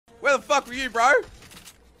Where the fuck were you, bro?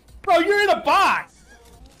 Bro, you're in a box.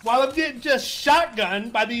 While I'm getting just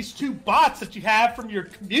shotgunned by these 2 bots that you have from your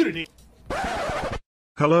community.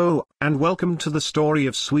 Hello, and welcome to the story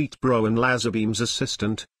of SWEETBRO and Lazarbeam's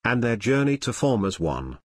assistant, and their journey to form as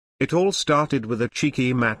one. It all started with a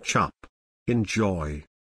cheeky match-up. Enjoy.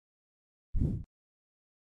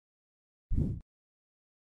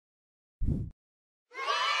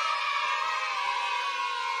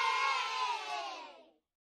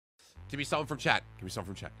 Give me something from chat. Give me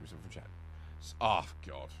something from chat. Give me something from chat. Oh,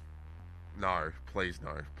 God. No. Please,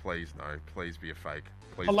 no. Please, no. Please be a fake.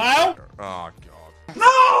 Please. Hello? Oh, God.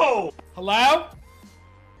 No! Hello?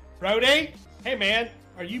 Brody? Hey, man.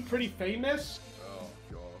 Are you pretty famous? Oh,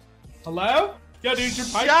 God. Hello? Yo, dude, you're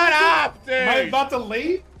Shut up, dude! Am I about to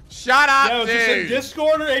leave? Shut up, Yo, dude! Yo, just in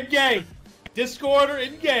Discord or in-game? Discord or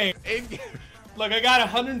in-game? In-game. Look, I got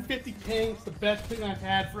 150 ping. It's the best thing I've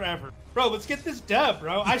had forever. Bro, let's get this dub,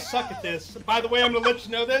 bro. I suck at this. By the way, I'm gonna let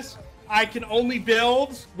you know this. I can only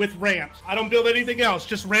build with ramps. I don't build anything else.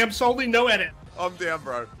 Just ramps only, no edit. I'm down,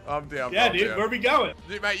 bro. I'm down. Yeah, I'm dude. down. Where are we going?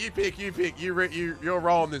 Dude, mate, you pick. You're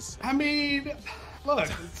rolling this. I mean, look.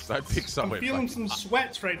 So pick somewhere. I'm feeling some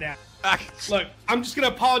sweats right now. Look, I'm just gonna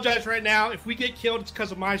apologize right now. If we get killed, it's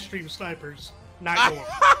because of my stream snipers, not yours.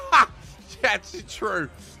 That's true.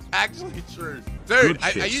 Actually true. Dude,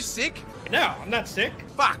 are you sick? No, I'm not sick.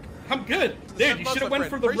 Fuck. I'm good. Dude, you should have went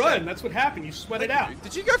for the run. That's what happened. You sweat it out.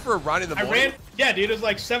 Did you go for a run in the morning? I ran. Yeah, dude, it was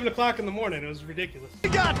like 7 o'clock in the morning. It was ridiculous. You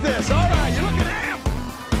got this. All right, you're looking at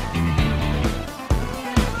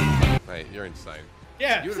him. Mate, you're insane.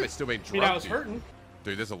 Yeah. You would have still been drunk. I mean, I was hurting.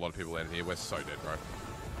 Dude, there's a lot of people in here. We're so dead, bro.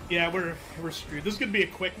 Yeah, we're screwed. This is gonna be a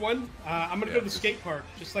quick one. I'm gonna go to the skate park,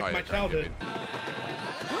 just like my childhood.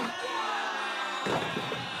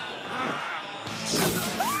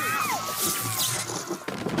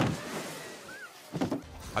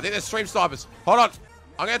 I think there's stream snipers. Hold on.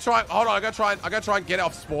 I'm gonna try. Hold on. I'm gonna try and get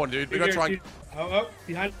off spawn, dude. We're gonna try. Oh,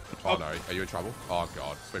 behind. Oh no. Are you in trouble? Oh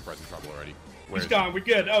god. SWEETBRO's in trouble already. He's gone. We're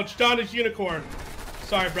good. Oh, it's John is unicorn.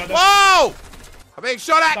 Sorry, brother. Whoa! I'm being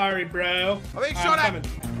shot at. Sorry, bro. I'm being shot at.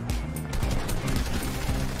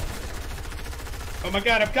 Oh my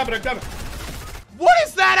god, I'm coming. What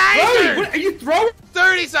is that aim, dude? What are you throwing?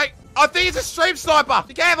 Dude, he's like, I think he's a stream sniper.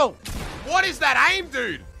 Be careful. What is that aim,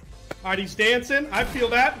 dude? Alright, he's dancing. I feel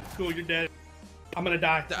that. Cool, you're dead. I'm gonna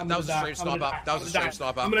die. That was a stream sniper. That was a stream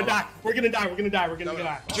sniper. I'm gonna die. We're gonna die.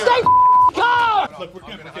 Stay calm! Look, we're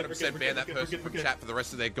I'm good. gonna 100% ban that person from chat for the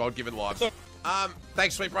rest of their God-given lives. So,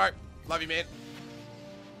 thanks, SWEETBRO. Love you, man.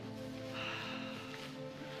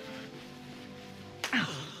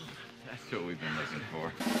 That's what we've been looking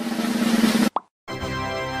for.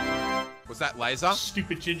 Was that laser?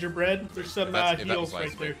 Stupid gingerbread. There's some heals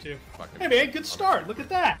right there too. Hey man, good start. Look at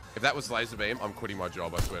that. If that was laser beam, I'm quitting my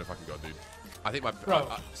job. I swear to fucking God, dude. I think my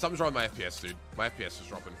something's wrong with my FPS, dude. My FPS is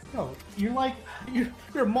dropping. No,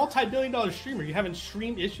 you're a multi-billion-dollar streamer. You having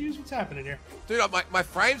stream issues? What's happening here? Dude, my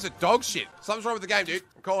frames are dog shit. Something's wrong with the game, dude.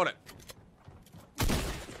 I'm calling it.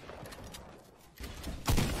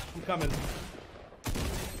 I'm coming.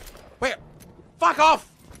 Wait, fuck off!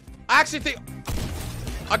 I actually think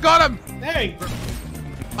I got him. Hey,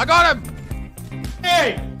 I got him.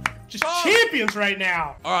 Hey, just champions right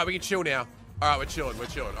now. All right, we can chill now. All right, we're chilling.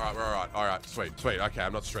 All right, we're all right. All right, sweet. Okay,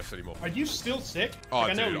 I'm not stressed anymore. Are you still sick? Oh,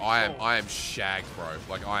 like, dude, I am shagged, bro.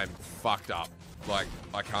 Like, I am fucked up. Like,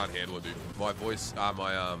 I can't handle it, dude. My voice,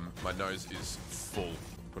 my nose is full.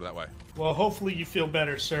 Put it that way. Well, hopefully you feel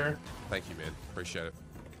better, sir. Thank you, man. Appreciate it.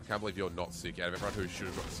 I can't believe you're not sick. Out of everyone who should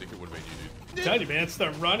have gotten sick, it would have been you, dude. I'm telling you, man, it's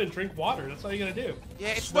the run and drink water. That's all you gotta do. Yeah,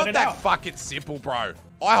 it's Sweat not that fucking simple, bro.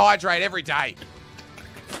 I hydrate every day.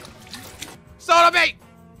 Stop me!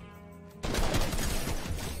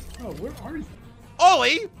 Oh, where are you?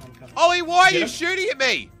 Ollie! Ollie, why are you shooting at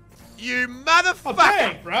me? You motherfucker! Oh,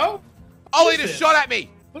 dang, bro. Ollie just shot at me!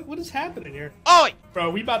 What is happening here? Ollie! Bro,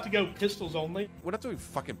 we about to go pistols only. We're not doing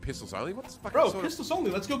fucking pistols only. What's fucking Bro, pistols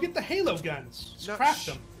only. Let's go get the Halo guns. Let's craft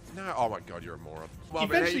them. No, oh my god, you're a moron. Well,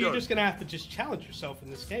 eventually, you're just gonna have to just challenge yourself in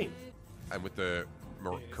this game. And with the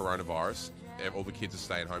coronavirus, all the kids are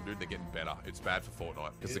staying home, dude. They're getting better. It's bad for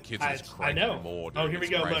Fortnite because the kids are just cranking more. Dude. Oh, here we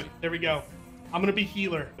go. Look, there we go. I'm gonna be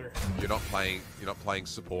healer. You're not playing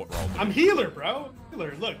support role. Dude. I'm healer, bro.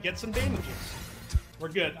 Healer. Look, get some damages. We're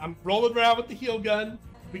good. I'm rolling around with the heal gun.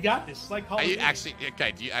 We got this. Like Call of Duty. Actually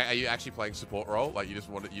okay? Are you actually playing support role? Like you just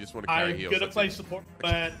want to carry heals? I'm gonna play support,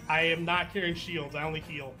 but I am not carrying shields. I only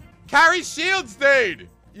heal. Carry shields, dude.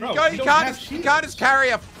 Bro, you can't just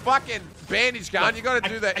carry a fucking bandage gun. You got to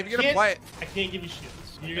do that if you're gonna play it. I can't give you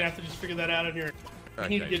shields. You're gonna have to just figure that out on your.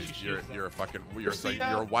 We need to get you shields. You're a fucking. You're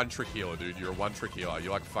a one-trick healer, dude. You're a one-trick healer.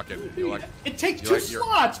 You're like fucking. You're like. It takes 2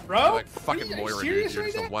 slots, bro. You're like fucking Moira, dude. You're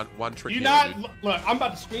just a one-trick healer. Dude. Look. I'm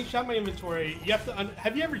about to screenshot my inventory. You have to.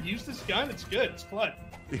 Have you ever used this gun? It's good. It's flood.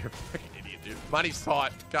 You're a fucking idiot, dude. Money's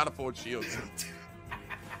tight. Can't afford shields.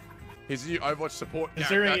 His new Overwatch support.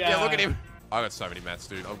 Yeah, look at him. I got so many mats,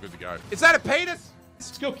 dude. I'm good to go. Is that a penis?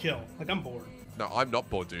 Let's go kill. Like, I'm bored. No, I'm not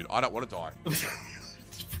bored, dude. I don't want to die.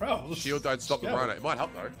 Bro, shield don't stop the Rona. It might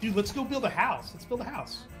help, though. Dude, let's go build a house. Let's build a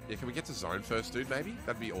house. Yeah, can we get to zone first, dude, maybe?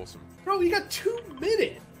 That'd be awesome. Bro, you got 2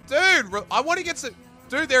 minutes. Dude, I want to get some...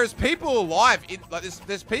 Dude, there's people alive. Like,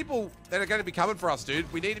 there's people that are going to be coming for us,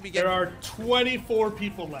 dude. We need to be getting... There are 24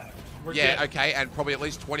 people left. We're good. Okay, and probably at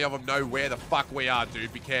least 20 of them know where the fuck we are,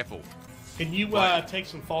 dude. Be careful. Can you take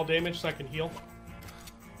some fall damage so I can heal?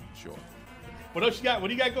 Sure. What else you got? What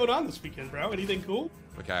do you got going on this weekend, bro? Anything cool?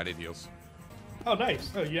 Okay, I need heals. Oh, nice.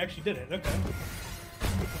 Oh, you actually did it. Okay.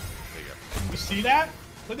 There you go. You see that?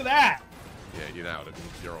 Look at that. Yeah, you nailed it.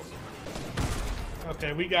 You're awesome.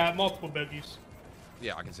 Okay, we got multiple bogeys.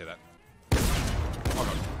 Yeah, I can see that.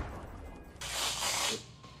 Oh, God.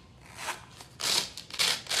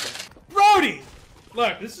 Brody!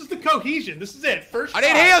 Look, this is the cohesion. This is it. First I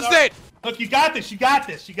need heals, dude! Look, you got this. You got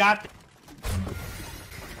this. You got this.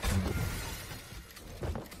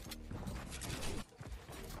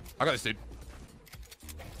 I got this, dude.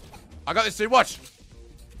 I got this, dude. Watch.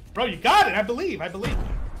 Bro, you got it. I believe. I believe.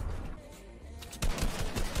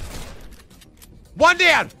 One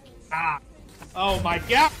down. Ah. Oh, my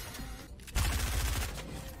God.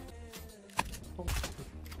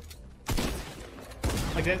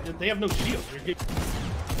 Like, they have no shield. Woo!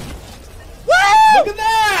 Look at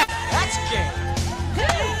that! That's game.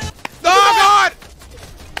 Oh, God!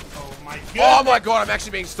 Oh, my God. Oh, my God. I'm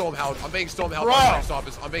actually being storm held. I'm being storm held Bro. by stream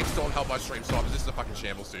snipers. I'm being storm held by stream snipers. This is a fucking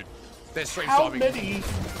shambles, dude. They're stream How sniping. many?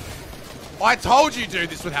 I told you, dude,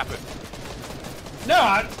 this would happen. No,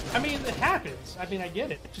 I mean, it happens. I mean, I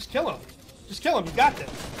get it. Just kill him. Just kill him. You got this.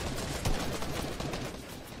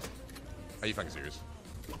 Are you fucking serious?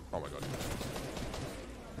 Oh, my God.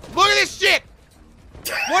 Look at this shit!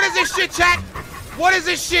 What is this shit, chat? What is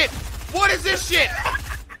this shit? What is this shit?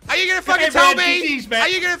 Are you gonna fucking tell me? Are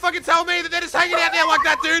you gonna fucking tell me that they're just hanging out there like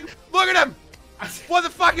that, dude? Look at them! What the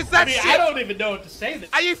fuck is that shit? I don't even know what to say. This.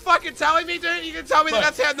 Are you fucking telling me, dude? You gonna tell me that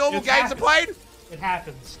that's how normal games are played? It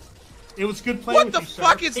happens. It was good playing with you, sir.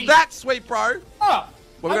 What the fuck is that, sweet bro? Oh,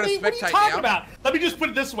 We're gonna what are you spectate talking now. about? Let me just put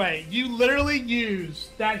it this way. You literally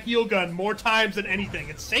used that heal gun more times than anything.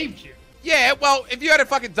 It saved you. Yeah, well, if you had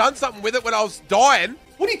fucking done something with it when I was dying.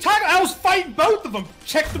 What are you talking about? I was fighting both of them.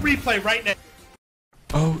 Check the replay right now.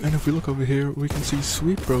 Oh, and if we look over here, we can see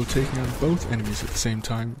SWEETBRO taking on both enemies at the same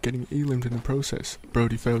time, getting eliminated in the process.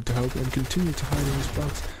 Brody failed to help and continued to hide in his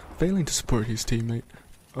box, failing to support his teammate.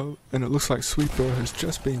 Oh, and it looks like SWEETBRO has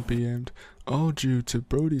just been BM'd, all due to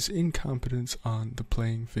Brody's incompetence on the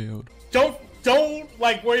playing field. Don't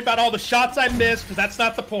like worry about all the shots I missed, because that's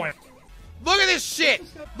not the point. Look at this shit!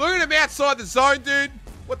 Look at him outside the zone, dude!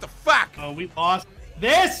 What the fuck? Oh, we lost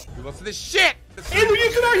this! We lost this shit! And we're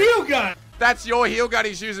using our heal gun! That's your heal gun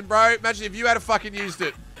he's using, bro. Imagine if you had fucking used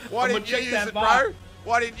it. Why didn't you use it, bro?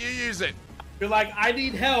 Why didn't you use it? You're like, I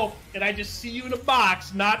need help, and I just see you in a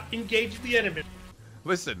box, not engage the enemy.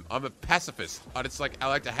 Listen, I'm a pacifist. I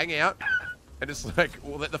like to hang out, and just like,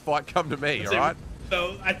 we'll let the fight come to me, alright?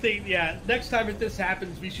 So, I think, yeah, next time if this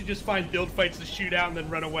happens, we should just find build fights to shoot out and then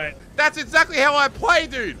run away. That's exactly how I play,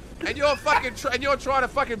 dude! And you're fucking, you're trying to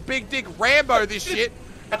fucking big dick Rambo this shit,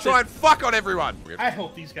 and try and fuck on everyone. I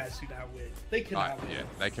hope these guys do not win. They cannot win. Yeah,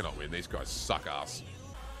 they cannot win. These guys suck ass.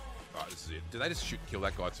 Alright, this is it. Did they just shoot and kill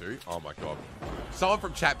that guy too? Oh my god. Someone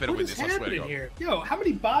from chat better win this, I swear to God. Here? Yo, how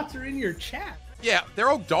many bots are in your chat? Yeah, they're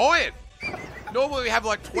all dying. Normally we have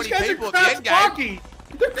like 20 people at the end game.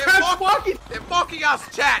 They're mocking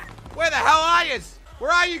us, chat. Where the hell are you?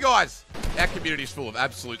 Where are you guys? Our community's full of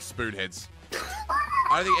absolute spoonheads.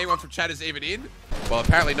 I don't think anyone from chat is even in. Well,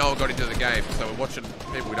 apparently no one got into the game, so we're watching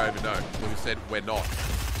people we don't even know who said we're not.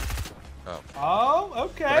 Oh,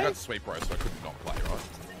 okay. But I got SWEETBRO, so I couldn't not play, right?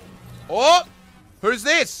 Oh, who's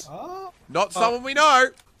this? Oh. Not someone we know.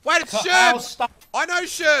 Wait, it's Sherbs. I know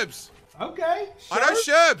Sherbs. Okay. I know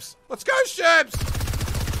Sherbs. Let's go, Sherbs.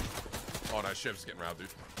 Oh no, Sherbs is getting round, dude.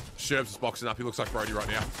 Sherbs is boxing up. He looks like Brody right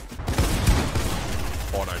now.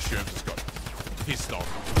 Oh no, Sherbs has got pissed off.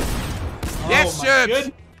 Yes,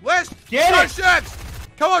 Sherbs. Let's go,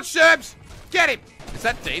 Sherbs. Come on, Sherbs. Get him. Is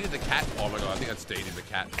that Dean in the cat? Oh my god, I think that's Dean in the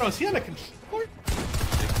cat. Oh, is he on a controller?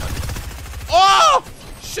 Oh!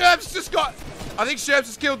 Sherbs just got... I think Sherbs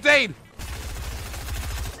has killed Dean.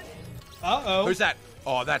 Uh-oh. Who's that?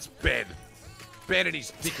 Oh, that's Ben. Ben and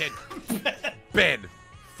his dickhead. Ben.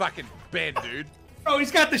 Fucking Ben, dude. Oh,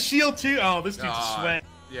 he's got the shield too. Oh, this dude's a sweat.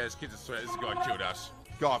 Yeah, this kid's a sweat. This guy killed us.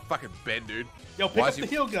 God, fucking Ben, dude. Yo, pick up the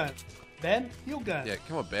heal gun. Ben, heal gun. Yeah,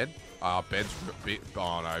 come on, Ben. Ben's big.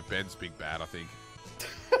 Oh no, Ben's big bad. I think.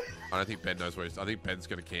 I don't think Ben knows where he's. I think Ben's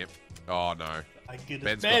gonna camp. Oh no. I get it.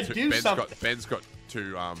 Ben's Ben, got two. do something.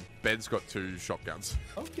 Ben's got two shotguns.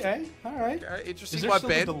 Okay, all right. Okay, interesting. Is there By still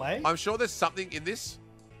Ben. a delay? I'm sure there's something in this.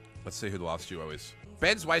 Let's see who the last duo is.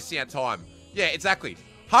 Ben's wasting our time. Yeah, exactly.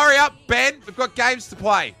 Hurry up, Ben. We've got games to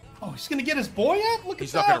play. Oh, he's gonna get his boy out? Look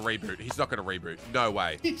He's at not that. gonna reboot. He's not gonna reboot. No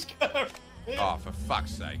way. He's gonna. Oh, for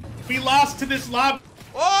fuck's sake. We lost to this lob.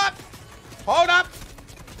 Oh! Hold up!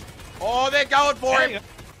 Oh, they're going for him.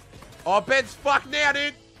 Oh, Ben's fucked now,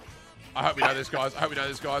 dude. I hope we know this, guys. I hope we know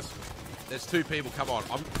this, guys. There's two people. Come on.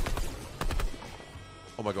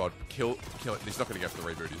 Oh my god. Kill it. He's not going to go for the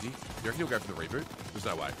reboot, is he? You reckon he'll go for the reboot? There's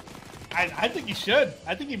no way. I think he should.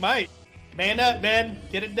 I think he might. Man up, Ben.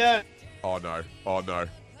 Get it done. Oh no. Oh no.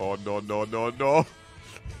 Oh no, no, no, no.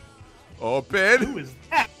 Oh, Ben. Who is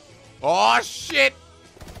that? Oh, shit.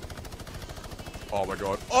 Oh my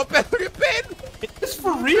god. Oh, Ben. Look at Ben. Is this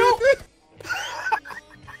for real?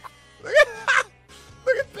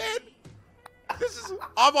 Look at Ben.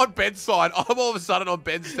 I'm on Ben's side. I'm all of a sudden on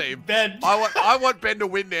Ben's team. Ben. I want Ben to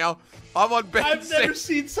win now. I'm on Ben's team. I've never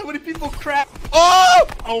seen so many people crap. Oh!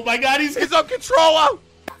 Oh my god, he's on controller.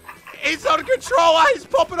 He's on controller. He's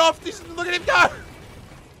popping off. Look at him go.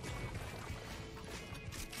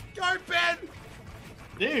 Go, Ben.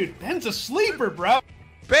 Dude, Ben's a sleeper, bro.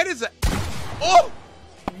 Ben is a... Oh!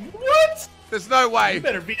 What? There's no way. You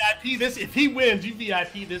better VIP this. If he wins, you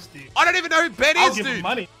VIP this dude. I don't even know who Ben I'll is, give dude. him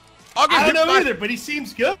money. I'll give I him don't know money. either, but he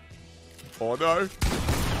seems good. Oh, no.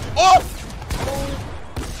 Oh!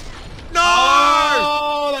 No!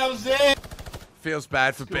 Oh, that was it. Feels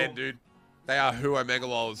bad for Cool. Ben, dude. They are Huo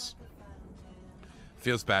Megalols.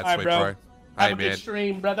 Feels bad, All right, sweet bro. bro. Have Hey, a man. good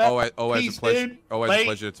stream, brother. Always Peace, a pleasure. dude. Always Late. a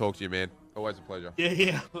pleasure to talk to you, man. Always a pleasure.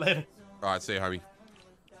 Yeah, later. All right, see you, homie.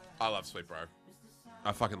 I love Sweet Bro.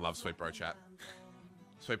 I fucking love Sweet Bro chat.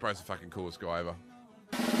 Sweet Bro's the fucking coolest guy ever.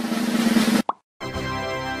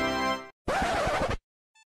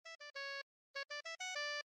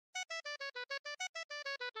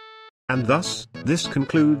 And thus, this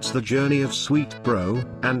concludes the journey of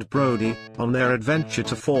SWEETBRO and BRODIE on their adventure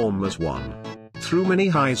to form as one. Through many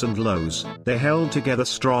highs and lows, they held together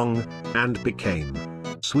strong and became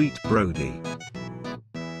SWEETBRODIE.